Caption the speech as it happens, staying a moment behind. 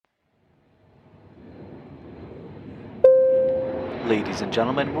Ladies and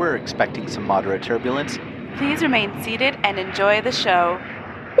gentlemen, we're expecting some moderate turbulence. Please remain seated and enjoy the show.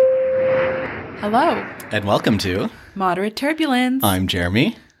 Hello. And welcome to Moderate Turbulence. I'm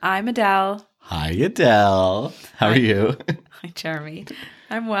Jeremy. I'm Adele. Hi, Adele. How are you? Hi, Jeremy.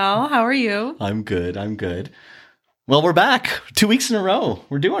 I'm well. How are you? I'm good. Well, we're back 2 weeks in a row.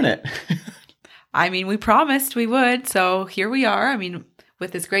 We're doing it. I mean, we promised we would, so here we are. I mean,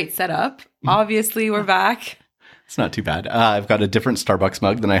 with this great setup, obviously we're back. It's not too bad. I've got a different Starbucks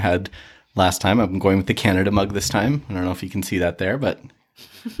mug than I had last time. I'm going with the Canada mug this time. I don't know if you can see that there, but...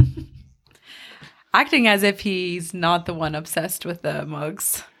 Acting as if he's not the one obsessed with the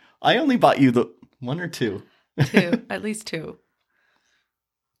mugs. I only bought you the one or two. Two, at least two.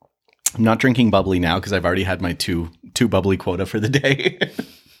 I'm not drinking bubbly now because I've already had my two bubbly quota for the day.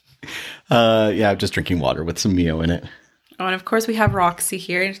 I'm just drinking water with some Mio in it. Oh, and of course we have Roxy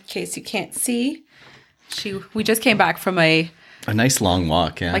here in case you can't see. We just came back from a nice long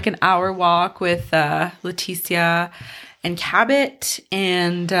walk, yeah. Like an hour walk with Leticia and Cabot.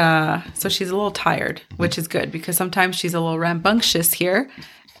 And so she's a little tired, which is good because sometimes she's a little rambunctious here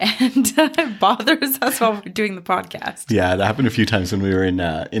and it bothers us while we're doing the podcast. Yeah, that happened a few times when we were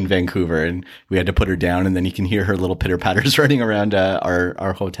in Vancouver and we had to put her down and then you can hear her little pitter patters running around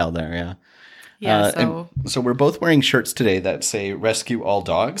our hotel there, yeah. Yeah, so we're both wearing shirts today that say "Rescue All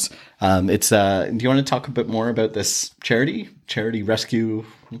Dogs." Do you want to talk a bit more about this charity rescue?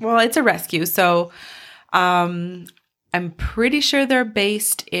 Well, it's a rescue. So, I'm pretty sure they're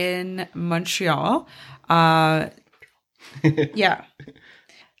based in Montreal. Yeah.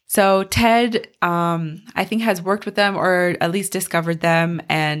 So Ted, I think has worked with them or at least discovered them,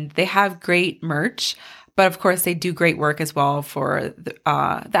 and they have great merch. But of course, they do great work as well for the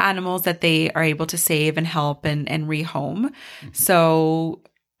animals that they are able to save and help and rehome. Mm-hmm. So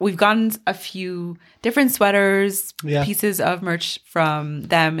we've gotten a few different sweaters, pieces of merch from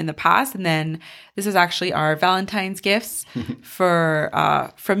them in the past. And then this is actually our Valentine's gifts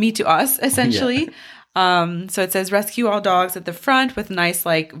from me to us, essentially. Yeah. So it says "Rescue All Dogs" at the front with nice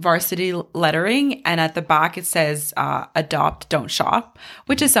like varsity lettering. And at the back, it says "Adopt, Don't Shop,"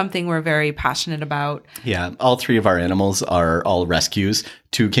 which is something we're very passionate about. Yeah. All three of our animals are all rescues.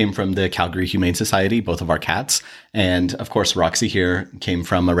 Two came from the Calgary Humane Society, both of our cats. And of course, Roxy here came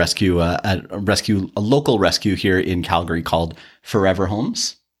from a local rescue here in Calgary called Forever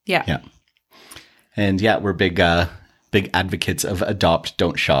Homes. Yeah. Yeah. And yeah, we're big advocates of adopt,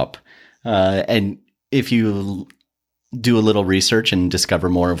 don't shop. And if you do a little research and discover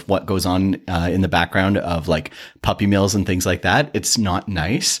more of what goes on in the background of like puppy mills and things like that, it's not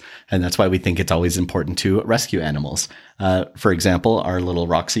nice. And that's why we think it's always important to rescue animals. For example, our little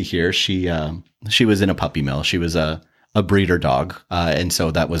Roxy here, she was in a puppy mill. She was a breeder dog. And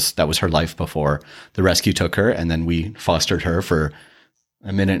so that was her life before the rescue took her. And then we fostered her for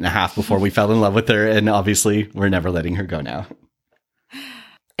a minute and a half before we fell in love with her. And obviously we're never letting her go now.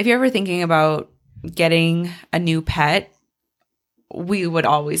 If you're ever thinking about getting a new pet, we would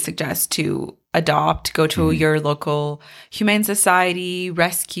always suggest to adopt, go to your local humane society,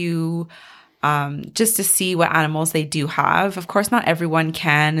 rescue, just to see what animals they do have. Of course, not everyone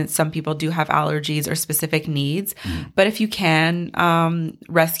can. Some people do have allergies or specific needs. But if you can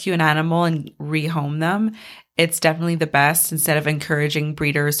rescue an animal and rehome them, it's definitely the best instead of encouraging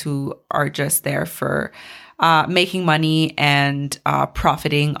breeders who are just there for making money and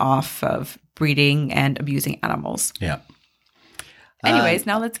profiting off of breeding and abusing animals. Yeah. Anyways,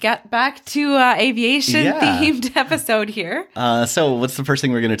 now let's get back to aviation-themed episode here. So what's the first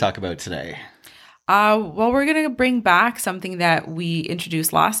thing we're going to talk about today? Well, we're going to bring back something that we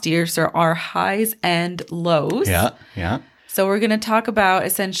introduced last year, so our highs and lows. Yeah. So we're going to talk about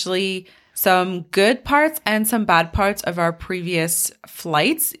essentially some good parts and some bad parts of our previous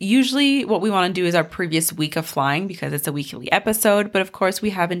flights. Usually what we want to do is our previous week of flying because it's a weekly episode. But of course,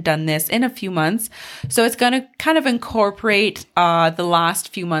 we haven't done this in a few months. So it's going to kind of incorporate the last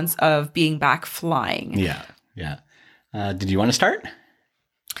few months of being back flying. Yeah. Did you want to start?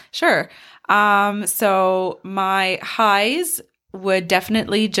 Sure. So my highs would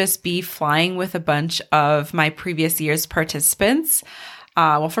definitely just be flying with a bunch of my previous year's participants.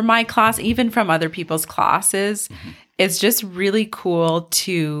 Well, for my class, even from other people's classes, it's just really cool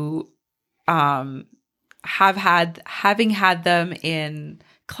to having had them in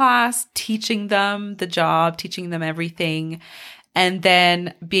class, teaching them the job, teaching them everything, and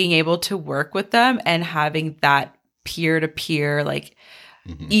then being able to work with them and having that peer-to-peer, like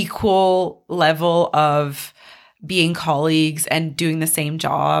equal level of being colleagues and doing the same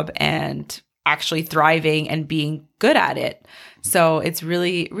job and actually thriving and being good at it. So it's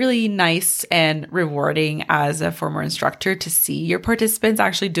really, really nice and rewarding as a former instructor to see your participants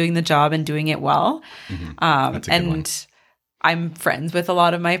actually doing the job and doing it well. That's a good one. And I'm friends with a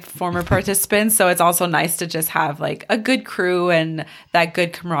lot of my former participants, so it's also nice to just have like a good crew and that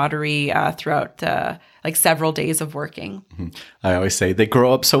good camaraderie throughout like several days of working. I always say they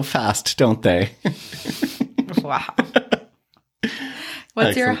grow up so fast, don't they? Wow.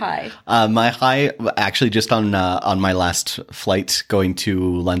 What's your high? My high, actually, just on my last flight going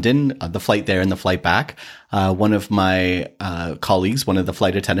to London, the flight there and the flight back. One of my colleagues, one of the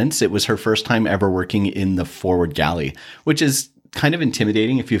flight attendants, it was her first time ever working in the forward galley, which is kind of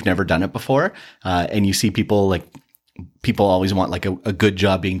intimidating if you've never done it before. And you see people always want like a good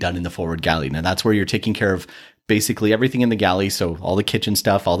job being done in the forward galley. Now that's where you're taking care of basically everything in the galley. So all the kitchen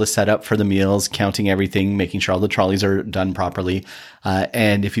stuff, all the setup for the meals, counting everything, making sure all the trolleys are done properly.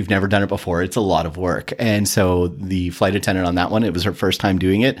 And if you've never done it before, it's a lot of work. And so the flight attendant on that one, it was her first time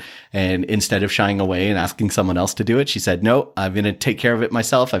doing it. And instead of shying away and asking someone else to do it, she said, no, I'm going to take care of it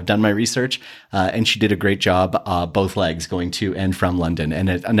myself. I've done my research. And she did a great job, both legs going to and from London.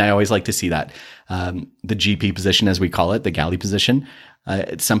 And I always like to see that. The GP position, as we call it, the galley position.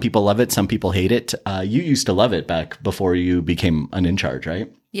 Some people love it. Some people hate it. You used to love it back before you became an in charge,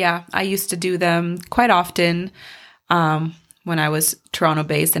 right? Yeah, I used to do them quite often when I was Toronto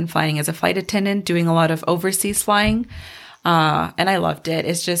based and flying as a flight attendant, doing a lot of overseas flying. And I loved it.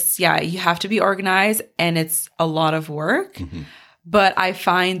 It's just, you have to be organized and it's a lot of work. But I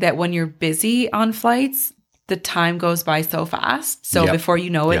find that when you're busy on flights, the time goes by so fast. So before you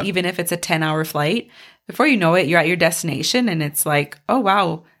know it, even if it's a 10-hour flight, before you know it, you're at your destination and it's like, oh,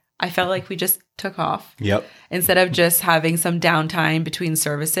 wow, I felt like we just took off. Instead of just having some downtime between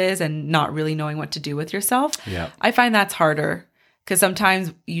services and not really knowing what to do with yourself. I find that's harder because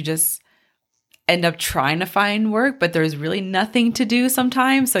sometimes you just end up trying to find work, but there's really nothing to do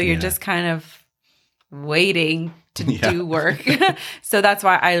sometimes. So you're just kind of waiting to do work. So that's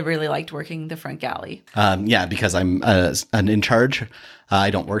why I really liked working the front galley. Because I'm an in charge.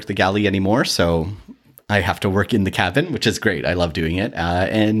 I don't work the galley anymore. So I have to work in the cabin, which is great. I love doing it.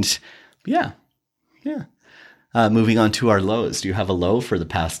 Moving on to our lows. Do you have a low for the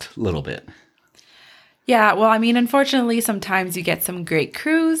past little bit? Yeah, well, I mean, unfortunately, sometimes you get some great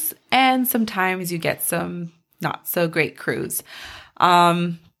crews and sometimes you get some not so great crews.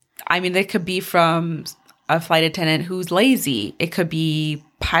 I mean, they could be from a flight attendant who's lazy. It could be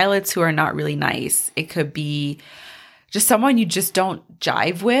pilots who are not really nice. It could be just someone you just don't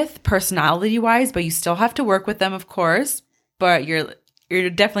jive with personality-wise, but you still have to work with them, of course. But you're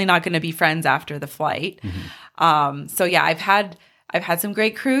definitely not going to be friends after the flight. I've had some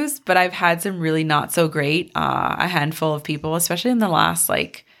great crews, but I've had some really not so great. A handful of people, especially in the last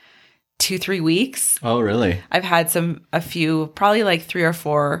 2-3 weeks. Oh, really? I've had a few, probably like 3 or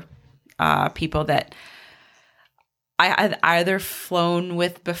 4 people that I had either flown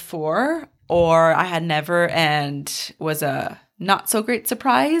with before or I had never, and was a not so great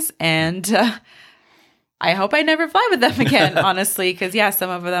surprise. And I hope I never fly with them again, honestly, because some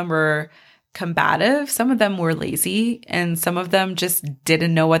of them were combative, some of them were lazy, and some of them just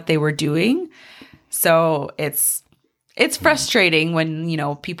didn't know what they were doing. So it's frustrating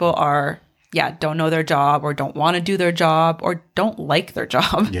when, people are don't know their job or don't want to do their job or don't like their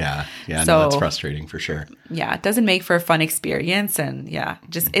job. So, no, that's frustrating for sure. It doesn't make for a fun experience. And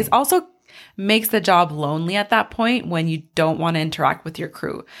it also makes the job lonely at that point when you don't want to interact with your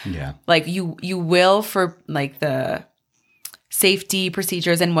crew. Like you will for the safety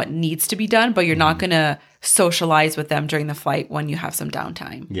procedures and what needs to be done, but you're not going to socialize with them during the flight when you have some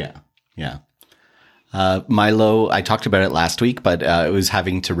downtime. My low, I talked about it last week, but it was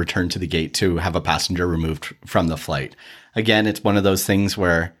having to return to the gate to have a passenger removed from the flight. Again, it's one of those things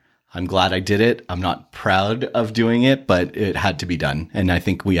where I'm glad I did it. I'm not proud of doing it, but it had to be done. And I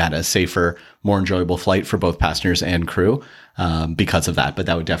think we had a safer, more enjoyable flight for both passengers and crew because of that. But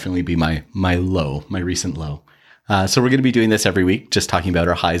that would definitely be my low, my recent low. So we're going to be doing this every week, just talking about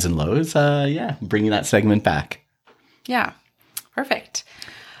our highs and lows. Bringing that segment back. Yeah, perfect.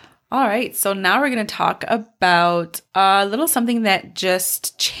 All right, so now we're going to talk about a little something that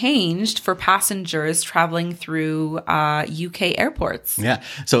just changed for passengers traveling through UK airports.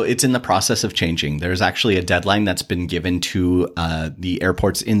 So it's in the process of changing. There's actually a deadline that's been given to the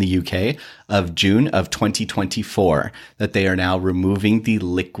airports in the UK of June of 2024 that they are now removing the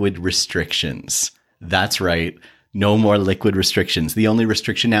liquid restrictions. That's right. No more liquid restrictions. The only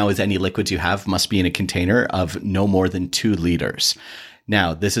restriction now is any liquids you have must be in a container of no more than 2 liters.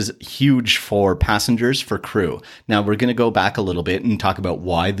 Now, this is huge for passengers, for crew. Now, we're going to go back a little bit and talk about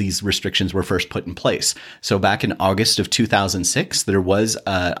why these restrictions were first put in place. So back in August of 2006, there was,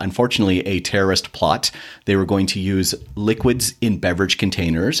 unfortunately, a terrorist plot. They were going to use liquids in beverage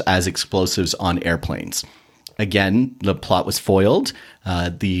containers as explosives on airplanes. Again, the plot was foiled.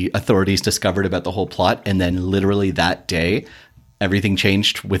 The authorities discovered about the whole plot, and then literally that day, everything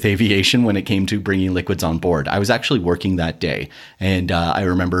changed with aviation when it came to bringing liquids on board. I was actually working that day, and I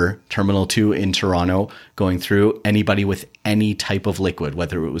remember Terminal 2 in Toronto going through anybody with any type of liquid,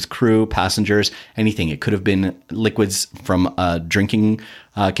 whether it was crew, passengers, anything. It could have been liquids from a drinking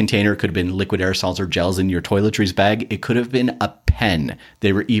container, it could have been liquid aerosols or gels in your toiletries bag. It could have been a pen.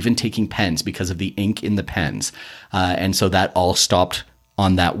 They were even taking pens because of the ink in the pens. And so that all stopped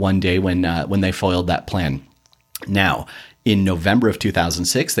on that one day when they foiled that plan. Now, in November of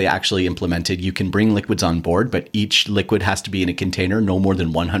 2006, they actually implemented you can bring liquids on board, but each liquid has to be in a container no more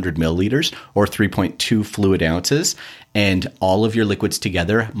than 100 milliliters or 3.2 fluid ounces. And all of your liquids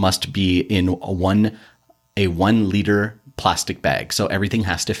together must be in a 1 liter plastic bag. So everything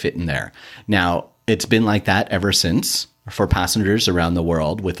has to fit in there. Now, it's been like that ever since for passengers around the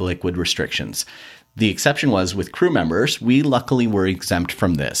world with liquid restrictions. The exception was with crew members. We luckily were exempt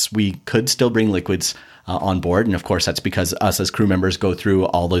from this. We could still bring liquids on board. And of course, that's because us as crew members go through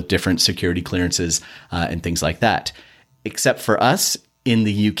all the different security clearances and things like that. Except for us in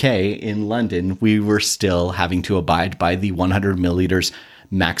the UK, in London, we were still having to abide by the 100 milliliters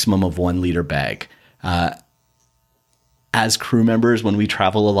maximum of 1 liter bag. As crew members, when we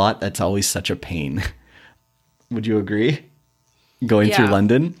travel a lot, that's always such a pain. Would you agree? Going through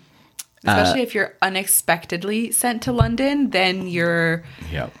London? Especially if you're unexpectedly sent to London, then your,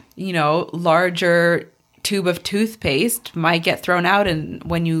 larger tube of toothpaste might get thrown out and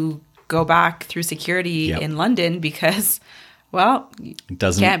when you go back through security in London because, you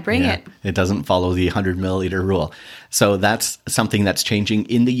can't bring it. It doesn't follow the 100 milliliter rule. So that's something that's changing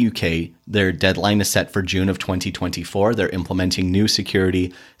in the UK. Their deadline is set for June of 2024. They're implementing new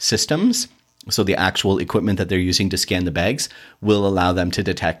security systems. So the actual equipment that they're using to scan the bags will allow them to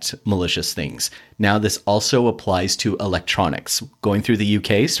detect malicious things. Now, this also applies to electronics. Going through the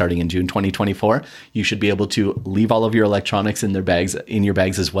UK, starting in June 2024, you should be able to leave all of your electronics in your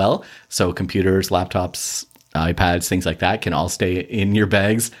bags as well. So computers, laptops, iPads, things like that can all stay in your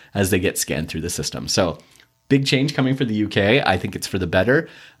bags as they get scanned through the system. So big change coming for the UK. I think it's for the better.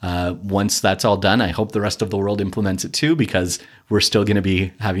 Once that's all done, I hope the rest of the world implements it too, because we're still going to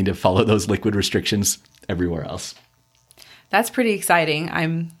be having to follow those liquid restrictions everywhere else. That's pretty exciting.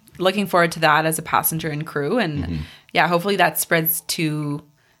 I'm looking forward to that as a passenger and crew. And hopefully that spreads to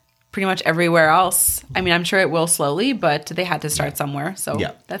pretty much everywhere else. I mean, I'm sure it will slowly, but they had to start somewhere. So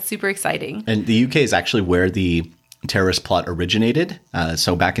that's super exciting. And the UK is actually where the terrorist plot originated.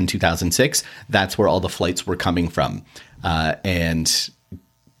 So back in 2006, that's where all the flights were coming from. And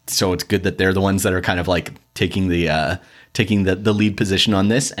so it's good that they're the ones that are kind of like taking the lead position on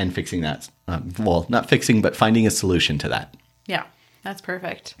this and fixing that. Not fixing, but finding a solution to that. Yeah, that's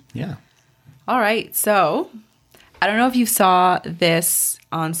perfect. Yeah. All right. So I don't know if you saw this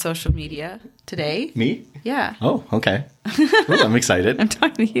on social media today. Me? Yeah. Oh, okay. Ooh, I'm excited. I'm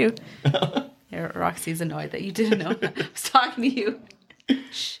talking to you. Yeah, Roxy's annoyed that you didn't know that I was talking to you.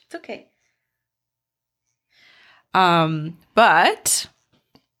 Shh, it's okay. But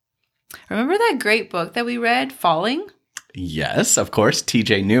remember that great book that we read, Falling? Yes, of course.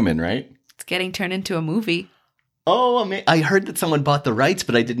 TJ Newman, right? It's getting turned into a movie. Oh, I heard that someone bought the rights,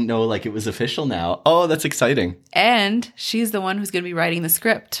 but I didn't know it was official now. Oh, that's exciting. And she's the one who's going to be writing the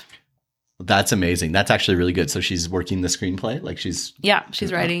script. That's amazing. That's actually really good. So she's working the screenplay? She's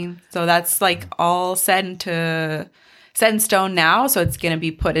writing. So that's all set in stone now. So it's going to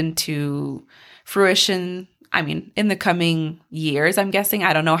be put into fruition. I mean, in the coming years, I'm guessing.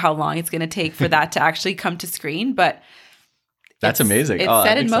 I don't know how long it's going to take for that to actually come to screen, but that's amazing. It's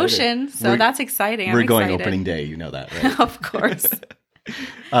set in motion. So that's exciting. We're going opening day. You know that, right? Of course.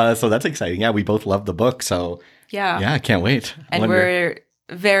 So that's exciting. Yeah, we both love the book. So yeah, I can't wait. And we're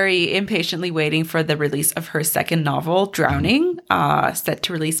very impatiently waiting for the release of her second novel, Drowning, set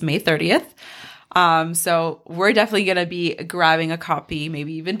to release May 30th. So we're definitely going to be grabbing a copy,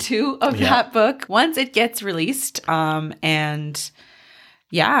 maybe even two of that book once it gets released. And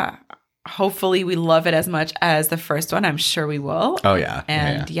hopefully we love it as much as the first one. I'm sure we will. Oh, yeah.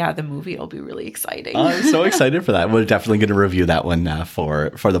 And the movie will be really exciting. I'm so excited for that. We're definitely going to review that one for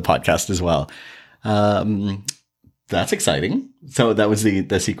the podcast as well. That's exciting. So that was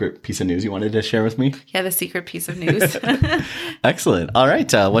the secret piece of news you wanted to share with me? Yeah, the secret piece of news. Excellent. All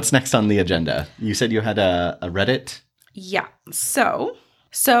right. What's next on the agenda? You said you had a Reddit Yeah. So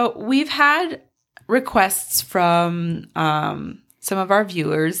we've had requests from some of our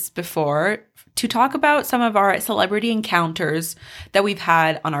viewers before to talk about some of our celebrity encounters that we've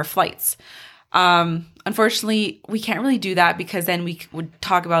had on our flights. Unfortunately, we can't really do that because then we would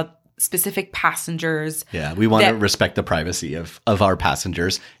talk about specific passengers. Yeah, we want to respect the privacy of our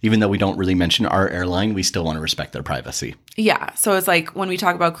passengers. Even though we don't really mention our airline, we still want to respect their privacy. Yeah. So it's like when we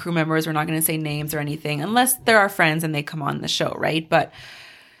talk about crew members, we're not going to say names or anything unless they're our friends and they come on the show, right? But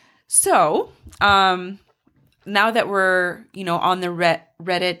so now that we're, on the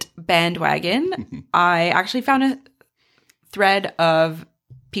Reddit bandwagon, I actually found a thread of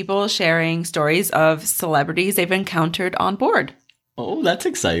people sharing stories of celebrities they've encountered on board. Oh, that's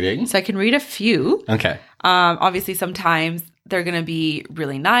exciting. So I can read a few. Okay. Obviously, sometimes they're going to be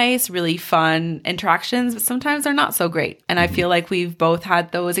really nice, really fun interactions, but sometimes they're not so great. And I feel like we've both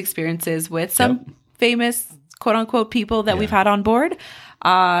had those experiences with some famous, quote unquote, people that we've had on board.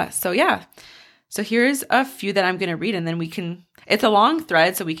 So here's a few that I'm going to read, and then it's a long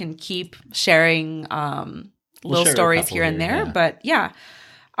thread, so we can keep sharing little stories here and there. Yeah. But yeah.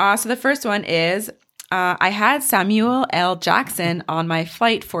 So the first one is, I had Samuel L. Jackson on my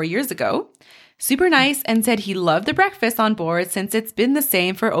flight 4 years ago. Super nice, and said he loved the breakfast on board since it's been the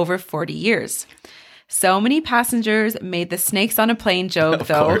same for over 40 years. So many passengers made the snakes on a plane joke,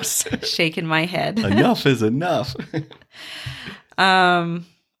 though. Course. Shaking my head. Enough is enough. One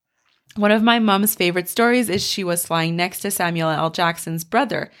of my mom's favorite stories is she was flying next to Samuel L. Jackson's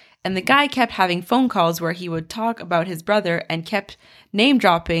brother, and the guy kept having phone calls where he would talk about his brother and kept name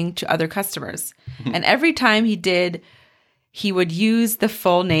dropping to other customers. And every time he did, he would use the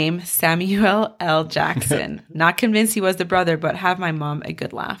full name Samuel L. Jackson. Not convinced he was the brother, but have my mom a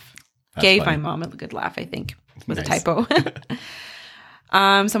good laugh. That's Gave funny. my mom a good laugh, I think. Was Nice. a typo.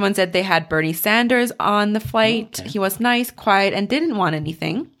 Someone said they had Bernie Sanders on the flight. Okay. He was nice, quiet, and didn't want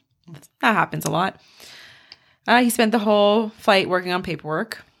anything. That happens a lot. He spent the whole flight working on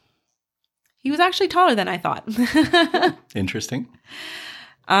paperwork. He was actually taller than I thought. Interesting.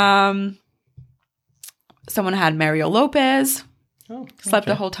 Someone had Mario Lopez. Oh, Slept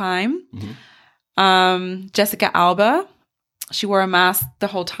the okay. whole time. Jessica Alba. She wore a mask the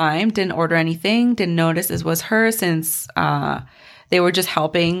whole time. Didn't order anything. Didn't notice it was her since they were just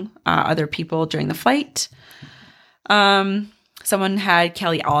helping other people during the flight. Someone had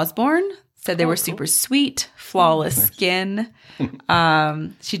Kelly Osbourne. Said they were super sweet, flawless skin.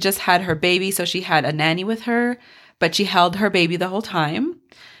 She just had her baby, so she had a nanny with her, but she held her baby the whole time.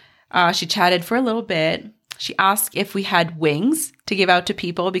 She chatted for a little bit. She asked if we had wings to give out to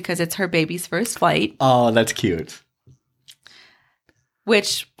people because it's her baby's first flight. Oh, that's cute.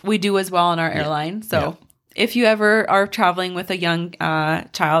 Which we do as well on our airline. So if you ever are traveling with a young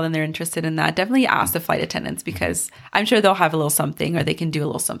child and they're interested in that, definitely ask the flight attendants because I'm sure they'll have a little something or they can do a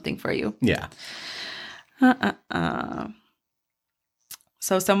little something for you. Yeah.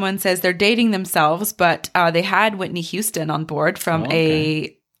 So someone says they're dating themselves, but they had Whitney Houston on board from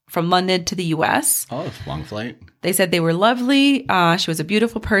from London to the US. Oh, it's a long flight. They said they were lovely. She was a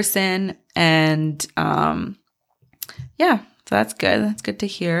beautiful person. And so that's good. That's good to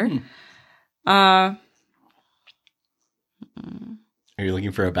hear. Are you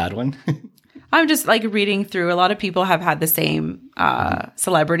looking for a bad one? I'm just like reading through. A lot of people have had the same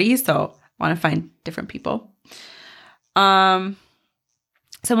celebrities, so I want to find different people. Someone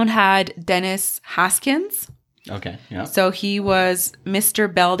had Dennis Haskins. Okay, yeah. So he was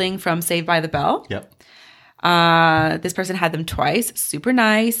Mr. Belding from Saved by the Bell. Yep. This person had them twice. Super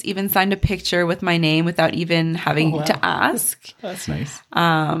nice. Even signed a picture with my name without even having to ask. That's nice.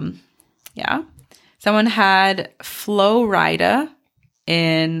 Yeah. Someone had Flo Rida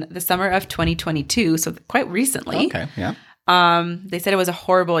in the summer of 2022, so quite recently. Okay, yeah. They said it was a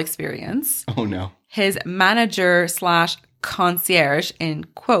horrible experience. Oh, no. His manager / concierge, in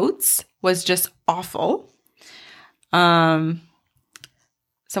quotes, was just awful. Someone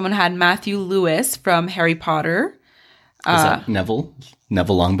had Matthew Lewis from Harry Potter. Is that Neville?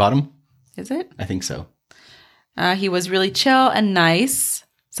 Neville Longbottom? Is it? I think so. He was really chill and nice.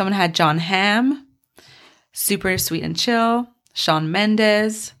 Someone had John Hamm. Super sweet and chill. Shawn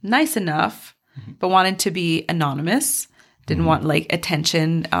Mendes. Nice enough, but wanted to be anonymous. Didn't want like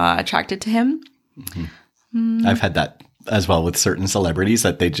attention attracted to him. I've had that as well with certain celebrities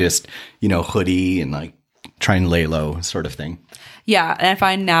that they just, hoodie and like try and lay low sort of thing. Yeah. And I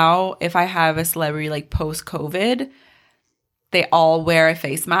find now if I have a celebrity like post-COVID, they all wear a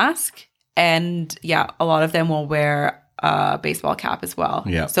face mask. And yeah, a lot of them will wear a baseball cap as well.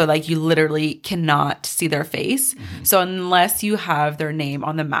 Yeah. So like you literally cannot see their face. So unless you have their name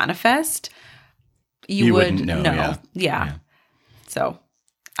on the manifest, you would wouldn't know. know. Yeah. So,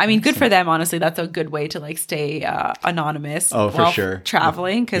 I mean, good for them. Honestly, that's a good way to like stay anonymous. Oh, for while sure.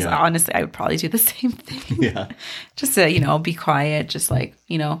 Traveling, because Yeah. honestly, I would probably do the same thing. Yeah. Just to be quiet. Just like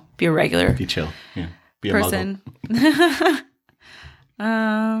be a regular Be chill. Yeah. Be a person.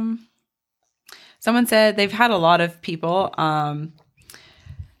 Someone said they've had a lot of people.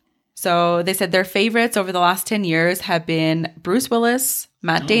 So they said their favorites over the last 10 years have been Bruce Willis,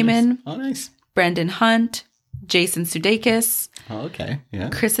 Matt Damon, Oh, nice. Brendan Hunt, Jason Sudeikis, Oh, okay. Yeah.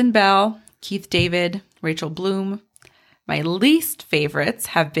 Kristen Bell, Keith David, Rachel Bloom. My least favorites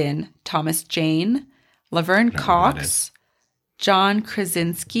have been Thomas Jane, Laverne Cox, John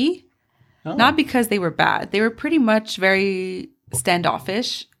Krasinski. Oh. Not because they were bad. They were pretty much very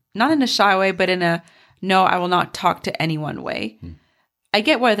standoffish. Not in a shy way, but in a no, I will not talk to anyone way. I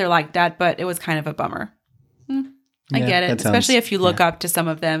get why they're like that, but it was kind of a bummer. I Yeah, get it. that sounds- Especially if you look up to some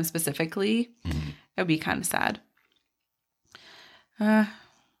of them specifically. It would be kind of sad.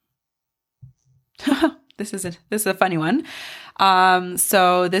 This is a funny one.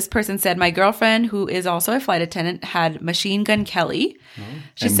 So this person said, my girlfriend, who is also a flight attendant, had Machine Gun Kelly.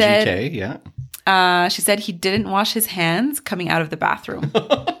 She MGK, yeah. she said he didn't wash his hands coming out of the bathroom.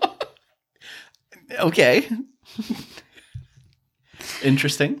 Okay.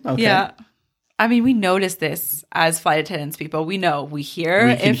 Interesting. Okay. Yeah. I mean, we notice this as flight attendants, people. We know, we hear.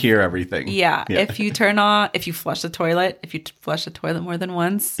 We can hear everything. Yeah. If you flush the toilet, if you flush the toilet more than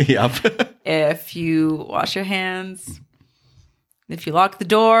once, Yep. if you wash your hands, if you lock the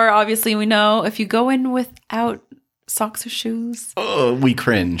door, obviously we know. If you go in without socks or shoes. Oh, we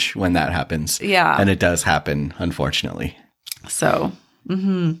cringe when that happens. Yeah. And it does happen, unfortunately. So,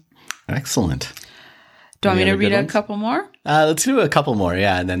 Excellent. do you want me Any to other good read a ones? couple more? Let's do a couple more,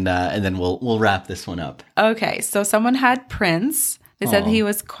 yeah, and then we'll wrap this one up. Okay, so someone had Prince. They said Aw. he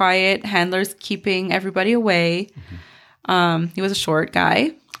was quiet, handlers keeping everybody away. He was a short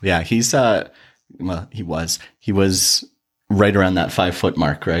guy. Yeah, he's he was right around that 5 foot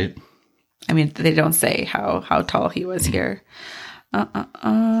mark, right? I mean, they don't say how tall he was here.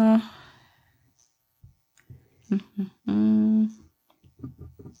 Well,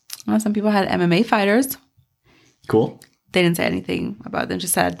 some people had MMA fighters. Cool. They didn't say anything about them,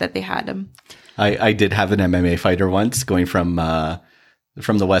 just said that they had them. I did have an MMA fighter once, going from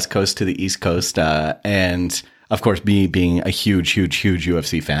the West Coast to the East Coast, and of course, me being a huge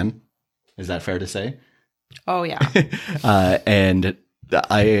UFC fan. Is that fair to say? Oh, yeah. And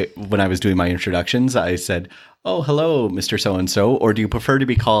when I was doing my introductions, I said, "Oh, hello, Mr. So-and-so, or do you prefer to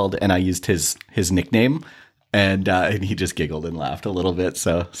be called?" And I used his nickname, and he just giggled and laughed a little bit.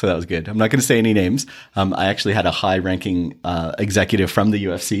 So that was good. I'm not going to say any names. I actually had a high-ranking executive from the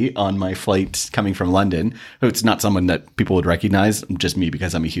UFC on my flight coming from London. It's not someone that people would recognize, just me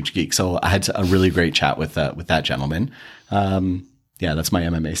because I'm a huge geek. So I had a really great chat with that gentleman. Yeah, that's my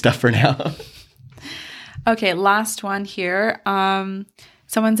MMA stuff for now. Okay, last one here.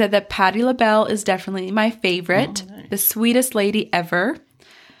 Someone said that Patti LaBelle is definitely my favorite, the sweetest lady ever.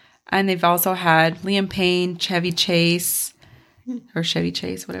 And they've also had Liam Payne, Chevy Chase,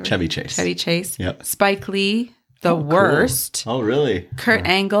 whatever. Chevy Chase. Yep. Spike Lee, the worst. Cool. Oh, really? Kurt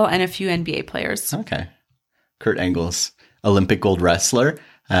Angle, and a few NBA players. Okay. Kurt Angle's Olympic gold wrestler,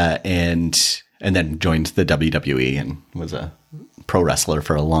 and then joined the WWE and was a pro wrestler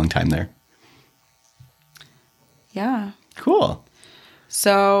for a long time there. Yeah. Cool.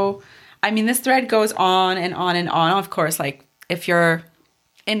 So, I mean, this thread goes on and on and on. Of course, like if you're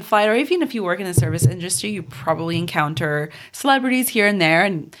in flight or even if you work in the service industry, you probably encounter celebrities here and there.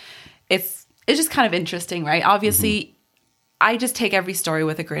 And it's just kind of interesting, right? Obviously, I just take every story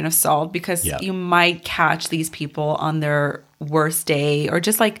with a grain of salt because you might catch these people on their worst day or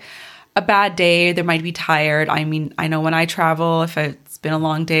just like a bad day. They might be tired. I mean, I know when I travel, if it's been a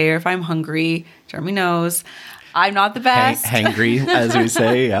long day or if I'm hungry, Jeremy knows, I'm not the best. Hangry, as we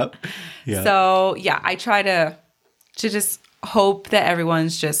say. Yep. Yeah. So, yeah, I try to just hope that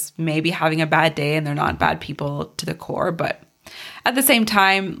everyone's just maybe having a bad day and they're not bad people to the core. But at the same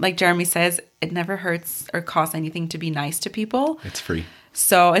time, like Jeremy says, it never hurts or costs anything to be nice to people. It's free.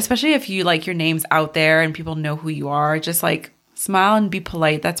 So, especially if you like your name's out there and people know who you are, just like smile and be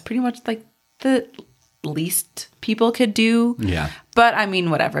polite. That's pretty much like the least people could do. Yeah. But I mean,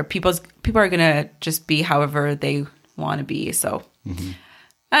 whatever. People are going to just be however they want to be. So,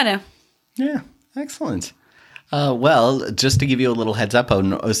 I don't know. Yeah. Excellent. Well, just to give you a little heads up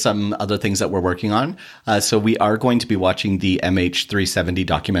on some other things that we're working on. So we are going to be watching the MH370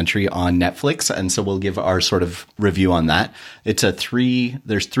 documentary on Netflix. And so we'll give our sort of review on that. It's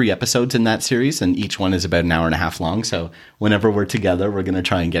there's 3 episodes in that series, and each one is about an hour and a half long. So whenever we're together, we're going to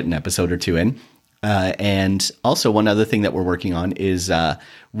try and get an episode or 2 in. And also one other thing that we're working on is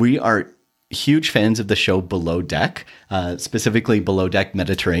we are huge fans of the show Below Deck, specifically Below Deck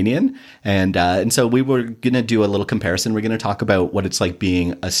Mediterranean. And so we were going to do a little comparison. We're going to talk about what it's like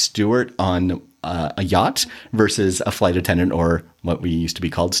being a steward on a yacht versus a flight attendant, or what we used to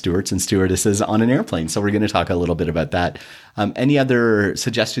be called stewards and stewardesses on an airplane. So we're going to talk a little bit about that. Any other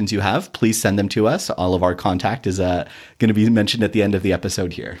suggestions you have, please send them to us. All of our contact is going to be mentioned at the end of the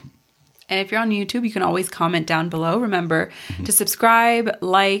episode here. And if you're on YouTube, you can always comment down below. Remember to subscribe,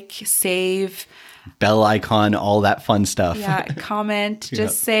 like, save. Bell icon, all that fun stuff. Yeah, comment,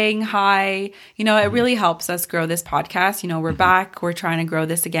 just saying hi. You know, it really helps us grow this podcast. You know, we're back. We're trying to grow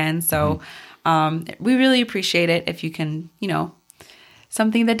this again. So we really appreciate it if you can, you know,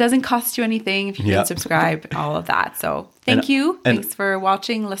 something that doesn't cost you anything, if you can subscribe, all of that. So thank you. Thanks for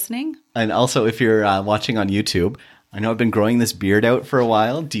watching, listening. And also, if you're watching on YouTube, I know I've been growing this beard out for a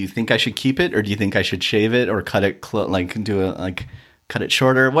while. Do you think I should keep it, or do you think I should shave it or cut it cut it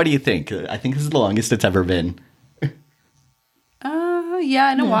shorter? What do you think? I think this is the longest it's ever been.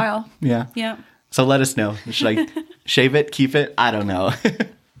 Yeah, in a while. Yeah. Yeah. So let us know. Should I shave it, keep it? I don't know.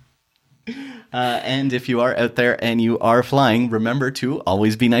 And if you are out there and you are flying, remember to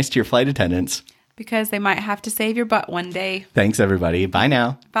always be nice to your flight attendants, because they might have to save your butt one day. Thanks, everybody. Bye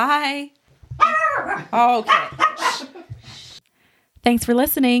now. Bye. Okay. Thanks for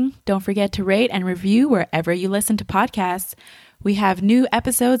listening. Don't forget to rate and review wherever you listen to podcasts. We have new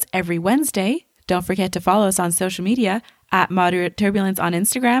episodes every Wednesday. Don't forget to follow us on social media at Moderate Turbulence on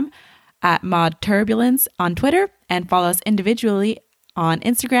Instagram, at Mod Turbulence on Twitter, and follow us individually on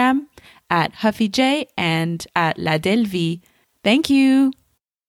Instagram at HuffyJ and at La Delvie. Thank you.